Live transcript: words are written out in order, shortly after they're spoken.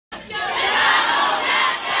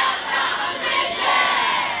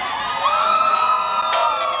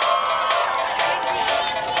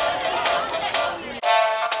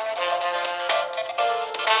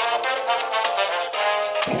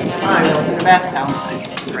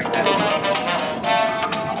Mathcounts. Be right back.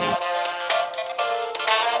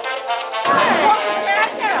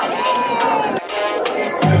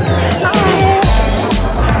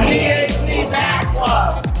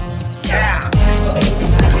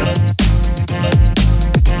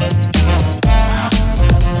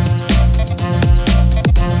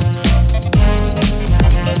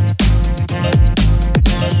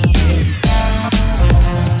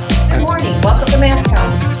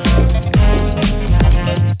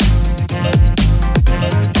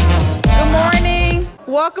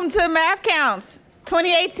 Welcome to Mathcounts,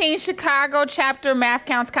 2018 Chicago Chapter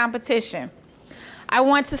Mathcounts competition. I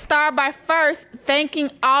want to start by first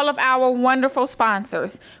thanking all of our wonderful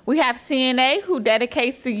sponsors. We have CNA, who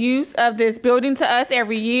dedicates the use of this building to us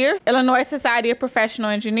every year, Illinois Society of Professional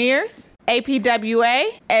Engineers, APWA,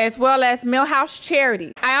 as well as Millhouse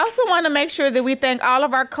Charity. I also want to make sure that we thank all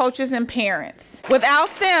of our coaches and parents.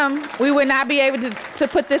 Without them, we would not be able to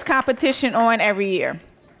put this competition on every year.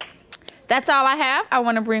 That's all I have. I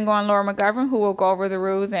want to bring on Laura McGovern, who will go over the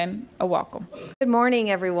rules, and a welcome. Good morning,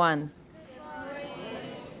 everyone.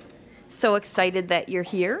 So excited that you're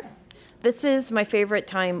here. This is my favorite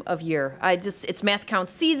time of year. It's Mathcounts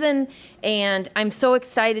season, and I'm so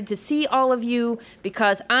excited to see all of you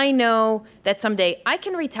because I know that someday I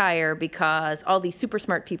can retire because all these super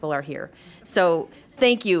smart people are here. So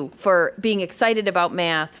thank you for being excited about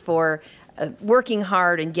math, for working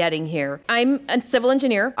hard and getting here. I'm a civil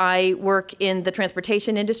engineer. I work in the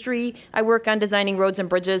transportation industry. I work on designing roads and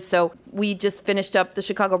bridges. So we just finished up the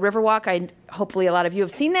Chicago Riverwalk. Hopefully a lot of you have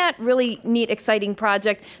seen that. Really neat, exciting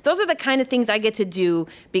project. Those are the kind of things I get to do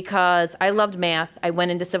because I loved math. I went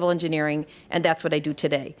into civil engineering, and that's what I do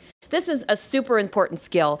today. This is a super important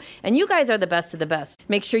skill, and you guys are the best of the best.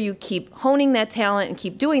 Make sure you keep honing that talent and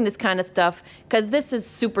keep doing this kind of stuff because this is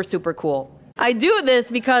super, super cool. I do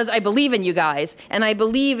this because I believe in you guys, and I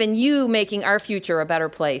believe in you making our future a better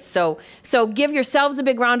place. So give yourselves a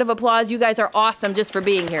big round of applause. You guys are awesome just for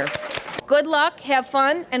being here. Good luck, have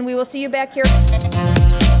fun, and we will see you back here.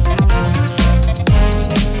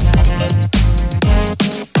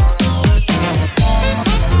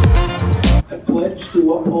 I pledge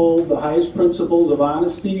to uphold the highest principles of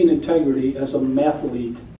honesty and integrity as a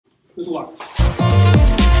mathlete. Good luck.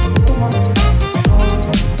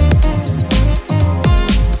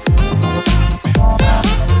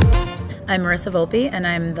 I'm Marissa Volpe, and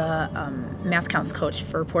I'm the Mathcounts coach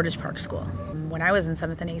for Portage Park School. When I was in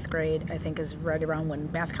 7th and 8th grade, I think is right around when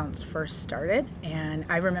Mathcounts first started, and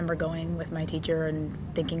I remember going with my teacher and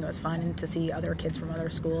thinking it was fun to see other kids from other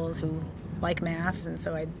schools who like math, and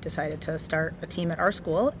so I decided to start a team at our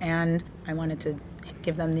school, and I wanted to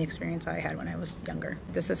give them the experience I had when I was younger.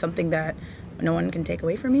 This is something that no one can take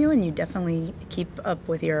away from you, and you definitely keep up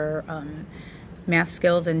with your math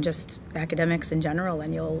skills and just academics in general,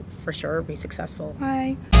 and you'll for sure be successful.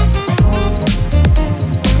 Bye.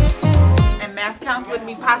 And Mathcounts wouldn't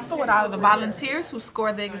be possible without the volunteers who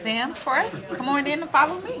score the exams for us. Come on in and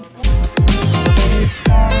follow me.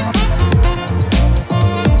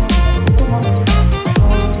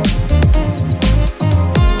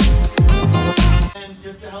 And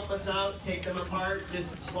just to help us out, take them apart, just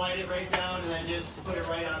slide it right down and then just put it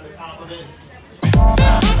right on the top of it.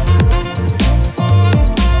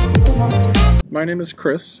 My name is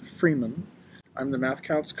Chris Freeman. I'm the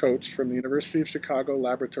Mathcounts coach from the University of Chicago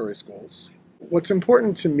Laboratory Schools. What's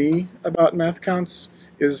important to me about Mathcounts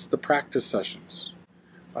is the practice sessions.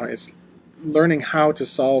 It's learning how to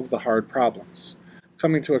solve the hard problems.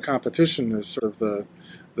 Coming to a competition is sort of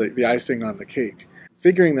the icing on the cake.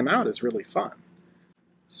 Figuring them out is really fun.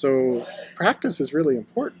 So practice is really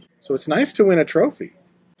important. So it's nice to win a trophy,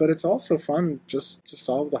 but it's also fun just to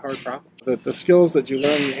solve the hard problem. The skills that you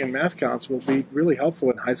learn in Mathcounts will be really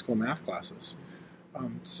helpful in high school math classes.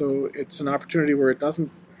 So it's an opportunity where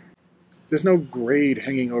there's no grade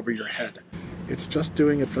hanging over your head. It's just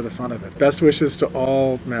doing it for the fun of it. Best wishes to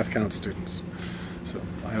all Mathcounts students. So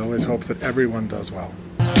I always hope that everyone does well.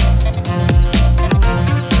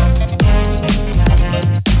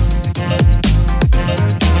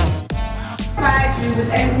 Provide you with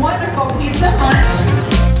a wonderful pizza lunch.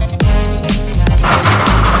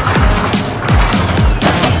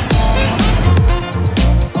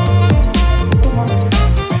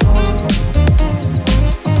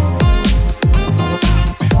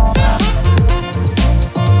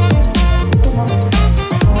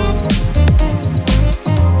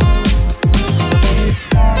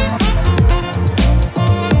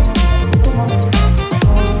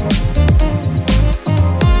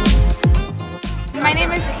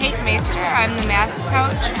 I'm the math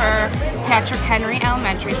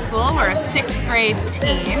grade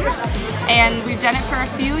team, and we've done it for a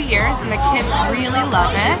few years, and the kids really love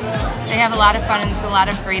it. They have a lot of fun, and it's a lot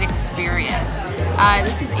of great experience.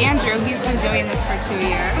 This is Andrew. He's been doing this for 2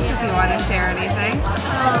 years, if you want to share anything.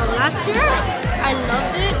 Last year, I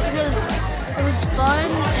loved it because it was fun,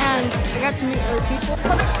 and I got to meet other people.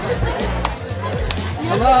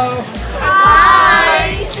 Hello.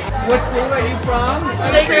 Hi. What school are you from?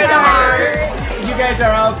 Sacred Heart. You guys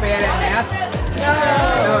are all bad at math?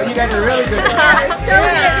 No, you guys are really good at math. So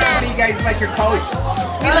good. How do you guys like your coach?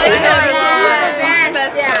 We like him a lot. He's the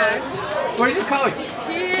best coach. Where's your coach?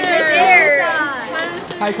 Here.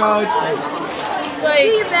 Hi, coach. Just like, Do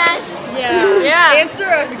your best. yeah. Answer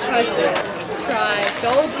a question. Try.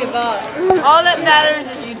 Don't give up. All that matters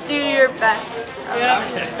is you do your best. Yeah.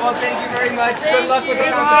 Well, thank you very much. Good luck with the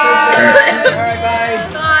competition. All right, bye.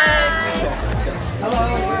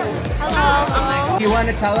 Hello. Hello. Do you want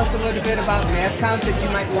to tell us a little bit about Mathcounts that you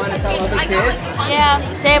might want to tell other kids? Yeah,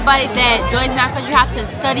 tell everybody that during Mathcounts you have to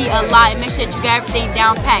study a lot and make sure that you got everything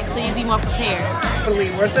down packed so you'll be more prepared.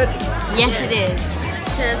 Totally worth it? Yes, it is.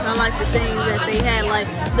 I like the things that they had, like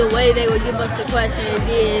the way they would give us the question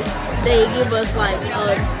they give us like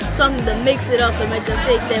something to mix it up to make us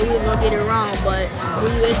think that we were going to get it wrong, but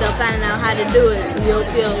when you end up finding out how to do it, you'll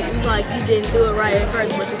feel like you didn't do it right at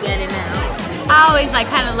first, but you got it now. I always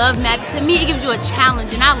kind of love math. To me, it gives you a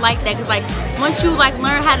challenge, and I like that because once you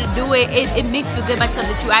learn how to do it, it makes you feel good about yourself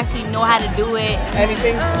that you actually know how to do it.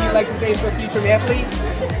 Anything you'd like to say for future athletes?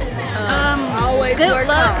 Always good work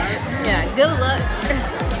luck. hard. Yeah, good luck.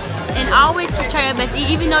 And always try your best,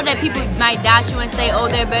 even though that people might doubt you and say, oh,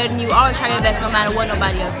 they're better than you, always try your best no matter what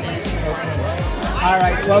nobody else says. All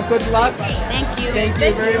right, well, good luck. Thank you. Thank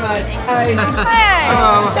you very much. Hi.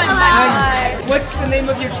 Hello. Hi. What's the name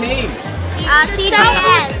of your team?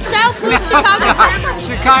 South Chicago.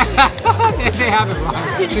 Chicago. They have it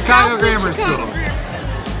wrong. Chicago Grammar School.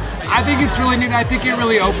 I think it's really neat. I think it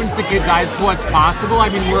really opens the kids' eyes to what's possible. I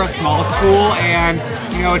mean, we're a small school, and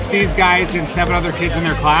it's these guys and 7 other kids in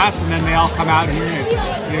their class, and then they all come out here, and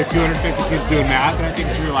it's 250 kids doing math, and I think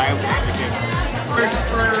it's really eye-opening for the kids.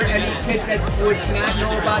 For any kids that would not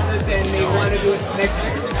know about this and they want to do it next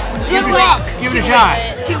year? Give Give it a shot.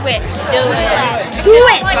 Do it. Do it. Do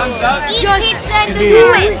it. Thumbs up. Just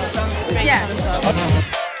do it. Yeah.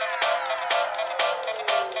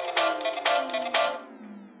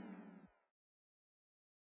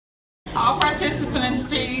 All participants,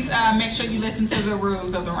 please make sure you listen to the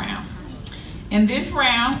rules of the round. In this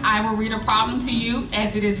round, I will read a problem to you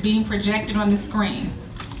as it is being projected on the screen.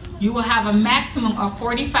 You will have a maximum of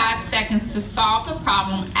 45 seconds to solve the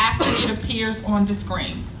problem after it appears on the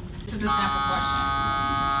screen. This is a sample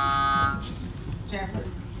question. Jeffrey?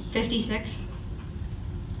 56.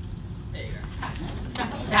 There you go.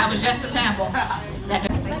 That was just a sample.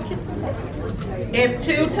 If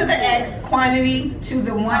 2 to the x quantity to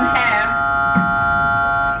the 1/2,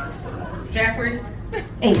 Jeffrey?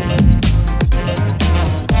 8. 8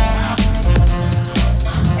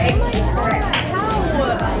 is correct.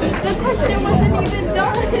 The question wasn't even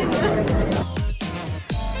done.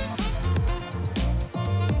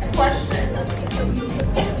 Question.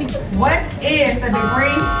 What is the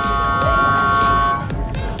degree?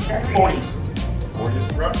 40. 40 is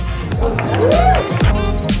correct.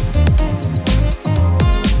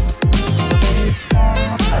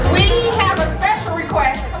 We have a special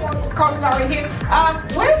request. Coach is already here.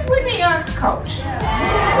 Where's Whitney Young's coach?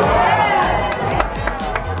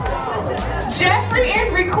 Jeffrey is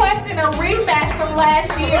requesting a rematch from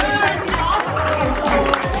last year.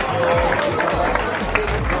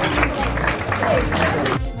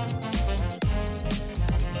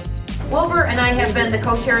 Wilbur and I have been the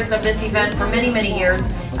co-chairs of this event for many, many years.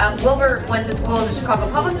 Wilbur went to school in the Chicago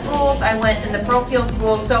Public Schools. I went in the parochial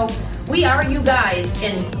schools. So we are you guys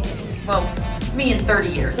in, well, me in 30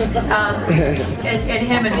 years, and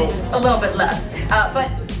him in a little bit less.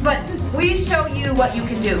 But we show you what you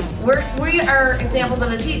can do. We are examples of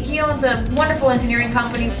this. He owns a wonderful engineering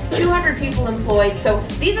company, 200 people employed. So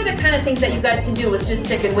these are the kind of things that you guys can do with just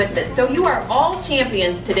sticking with this. So you are all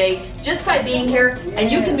champions today just by being here, and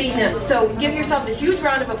you can beat him. So give yourselves a huge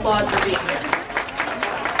round of applause for being here.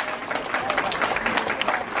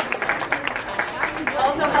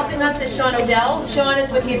 Also helping us is Sean Odell. Sean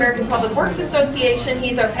is with the American Public Works Association.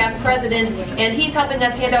 He's our past president, and he's helping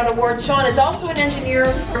us hand out awards. Sean is also an engineer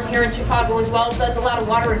from here in Chicago as well. Does a lot of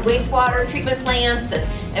water and wastewater treatment plants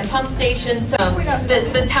and pump stations.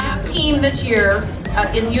 The top team this year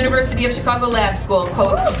is University of Chicago Lab School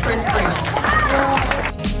coach Chris Freeman.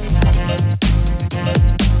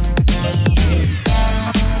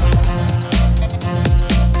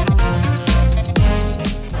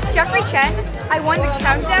 Jeffrey Chen. I won the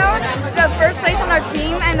countdown, the first place on our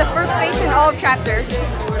team, and the first place in all of chapter.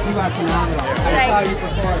 You got phenomenal. I saw you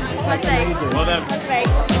perform. That's amazing. Well done.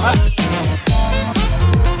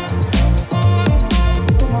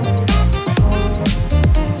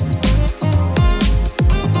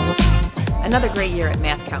 Another great year at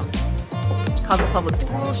Mathcounts. Chicago Public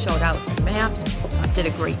Schools showed out in math, did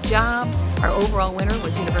a great job. Our overall winner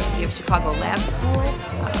was University of Chicago Lab School.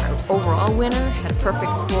 Our overall winner had a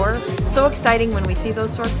perfect score. So exciting when we see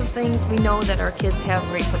those sorts of things. We know that our kids have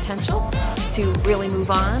great potential to really move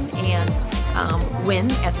on and win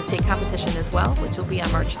at the state competition as well, which will be on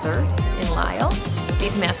March 3rd in Lisle.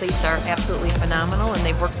 These mathletes are absolutely phenomenal and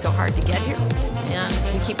they've worked so hard to get here. And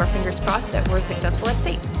we keep our fingers crossed that we're successful at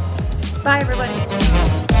state. Bye, everybody.